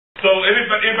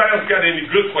anybody else got any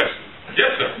good questions?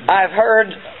 Yes, sir. I've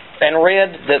heard and read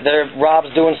that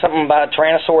Rob's doing something about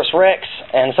Tyrannosaurus Rex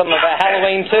and something about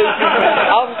Halloween too.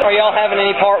 Are y'all having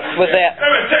any part with that?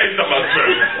 Let me tell you something, sir.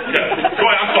 Yeah. Go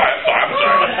ahead. I'm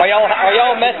sorry. Are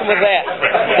y'all messing with that?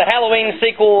 The Halloween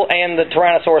sequel and the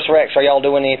Tyrannosaurus Rex. Are y'all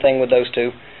doing anything with those two?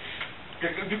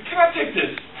 Can I take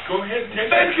this? Go ahead.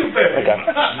 Thank you very much.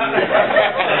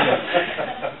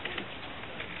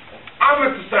 I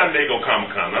went to San Diego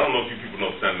Comic-Con. I don't know if you people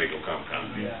know San Diego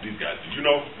Comic-Con. These guys. Did you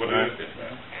know what it is?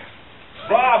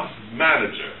 Rob's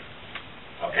manager,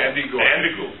 Andy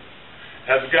Gould,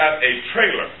 has got a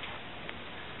trailer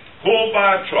pulled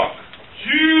by a truck,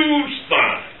 huge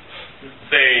sign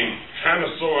saying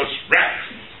Tyrannosaurus Rex,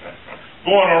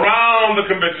 going around the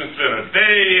convention center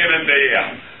day in and day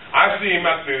out. I see him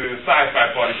at the sci-fi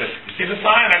party. He said, "You see the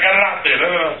sign? I got it out there."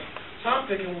 So I'm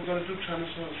thinking we're going to do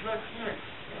Tyrannosaurus Rex next.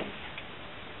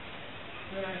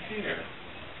 Then I hear,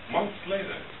 months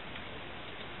later,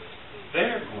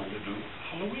 they're going to do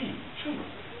Halloween too.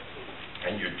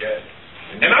 And you're dead.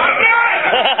 And I'm dead!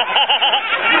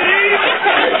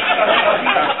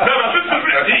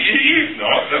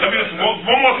 Let me just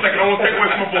one more second. I won't take away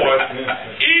from my boys.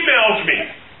 Emails me,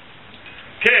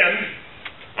 Ken,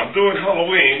 I'm doing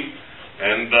Halloween,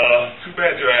 and too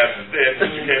bad your ass is dead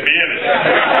because you can't be in it.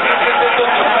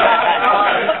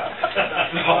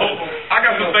 So I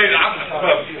got to say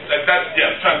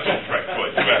Tyrannosaurus Rex. Go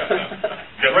ahead.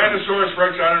 Tyrannosaurus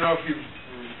Rex. I don't know if you've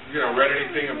read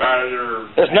anything about it or.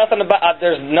 There's nothing out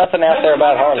there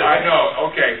about Harley. I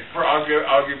know. Okay,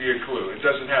 I'll give you a clue. It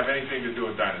doesn't have anything to do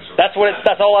with dinosaurs. That's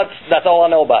all I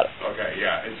know about it. Okay,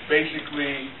 yeah, it's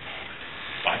basically.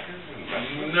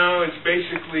 No, it's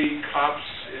basically cops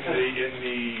in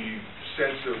the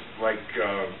sense of like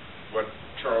what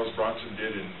Charles Bronson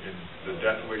did in the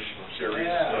Death Wish series.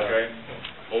 Yeah. Okay,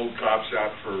 old cops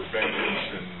out for vengeance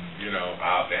and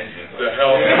vengeance. The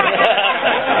hell.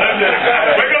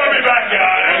 We're gonna be back,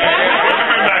 guys.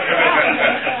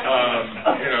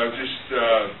 Just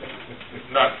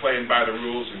not playing by the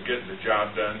rules and getting the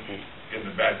job done, getting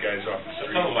the bad guys off the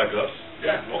street. Sounds like us.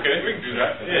 Yeah. Okay, we can do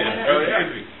that. Yeah. Hell yeah.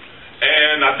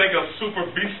 And I think a Super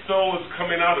Beasto is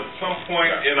coming out at some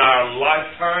point in our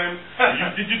lifetime.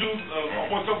 Did you do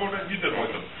voice over that? You did voice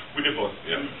over. We did voice.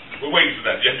 Yeah. We're waiting for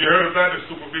that. Have you heard of that? The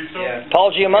Super Beasto? Yeah. Paul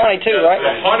Giamatti too, right?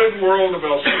 The Haunted World of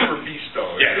El Super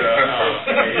Beasto. Yes.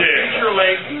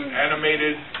 Feature-length,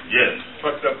 animated,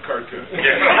 fucked up cartoon.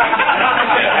 Yes.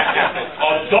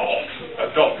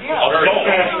 Adult.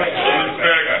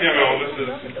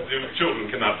 Children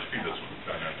cannot see this one.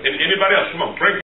 Anybody else? Come on, bring